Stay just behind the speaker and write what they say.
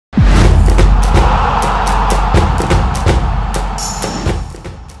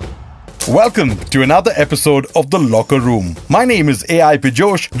Welcome to another episode of The Locker Room. My name is AI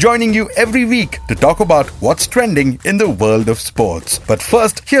Pijosh, joining you every week to talk about what's trending in the world of sports. But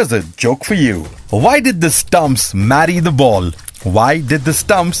first, here's a joke for you. Why did the stumps marry the ball? Why did the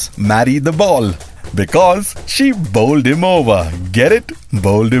stumps marry the ball? Because she bowled him over. Get it?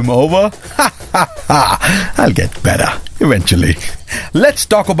 Bowled him over? Ha ha ha! I'll get better eventually. Let's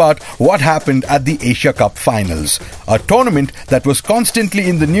talk about what happened at the Asia Cup finals, a tournament that was constantly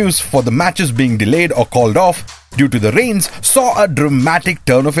in the news for the matches being delayed or called off due to the rains, saw a dramatic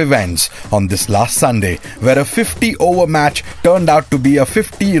turn of events on this last Sunday, where a 50-over match turned out to be a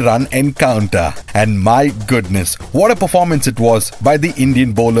 50-run encounter. And my goodness, what a performance it was by the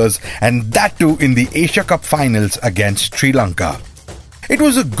Indian bowlers, and that too in the Asia Cup finals against Sri Lanka. It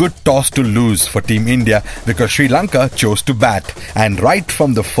was a good toss to lose for Team India because Sri Lanka chose to bat, and right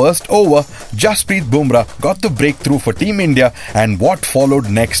from the first over, Jasprit Bumrah got the breakthrough for Team India, and what followed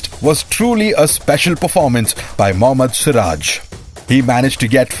next was truly a special performance by Mohammad Siraj. He managed to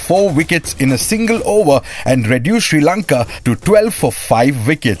get 4 wickets in a single over and reduce Sri Lanka to 12 for 5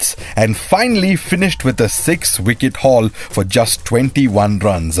 wickets, and finally finished with a 6-wicket haul for just 21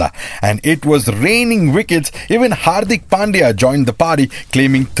 runs. And it was raining wickets. Even Hardik Pandya joined the party,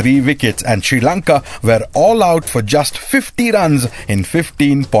 claiming 3 wickets, and Sri Lanka were all out for just 50 runs in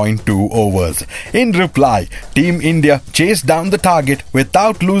 15.2 overs. In reply, Team India chased down the target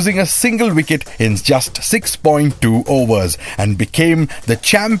without losing a single wicket in just 6.2 overs and became the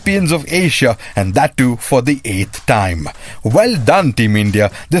champions of Asia, and that too for the 8th time. Well done, Team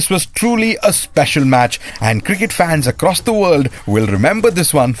India. This was truly a special match, and cricket fans across the world will remember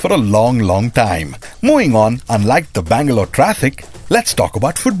this one for a long time. Moving on, unlike the Bangalore traffic, let's talk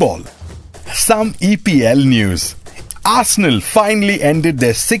about football. Some EPL news. Arsenal finally ended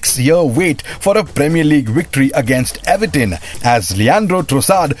their 6-year wait for a Premier League victory against Everton as Leandro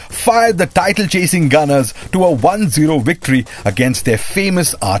Trossard fired the title-chasing Gunners to a 1-0 victory against their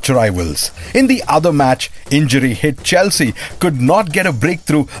famous arch-rivals. In the other match, injury-hit Chelsea could not get a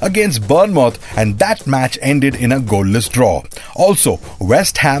breakthrough against Bournemouth, and that match ended in a goalless draw. Also,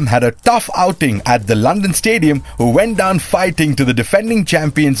 West Ham had a tough outing at the London Stadium, who went down fighting to the defending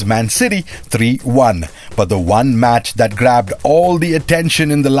champions Man City 3-1. But the one match that grabbed all the attention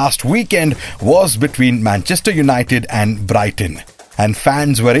in the last weekend was between Manchester United and Brighton. And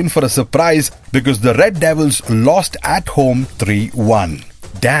fans were in for a surprise because the Red Devils lost at home 3-1.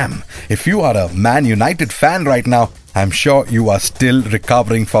 Damn, if you are a Man United fan right now, I'm sure you are still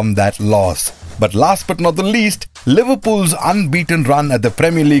recovering from that loss. But last but not the least, Liverpool's unbeaten run at the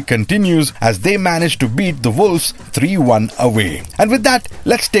Premier League continues as they managed to beat the Wolves 3-1 away. And with that,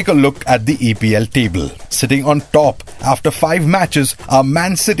 let's take a look at the EPL table. Sitting on top after 5 matches are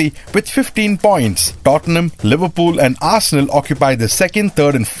Man City with 15 points. Tottenham, Liverpool and Arsenal occupy the 2nd,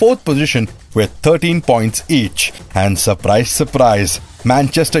 3rd and 4th position with 13 points each. And surprise, surprise,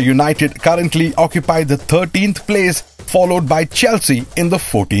 Manchester United currently occupy the 13th place, followed by Chelsea in the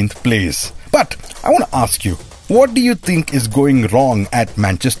 14th place. But I want to ask you, what do you think is going wrong at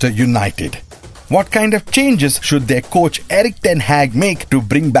Manchester United? What kind of changes should their coach Erik ten Hag make to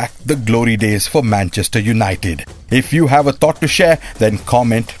bring back the glory days for Manchester United? If you have a thought to share, then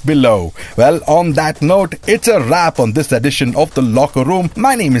comment below. Well, on that note, it's a wrap on this edition of The Locker Room.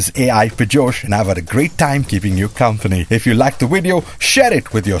 My name is AI Pijosh, and I've had a great time keeping you company. If you liked the video, share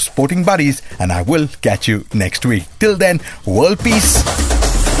it with your sporting buddies, and I will catch you next week. Till then, world peace.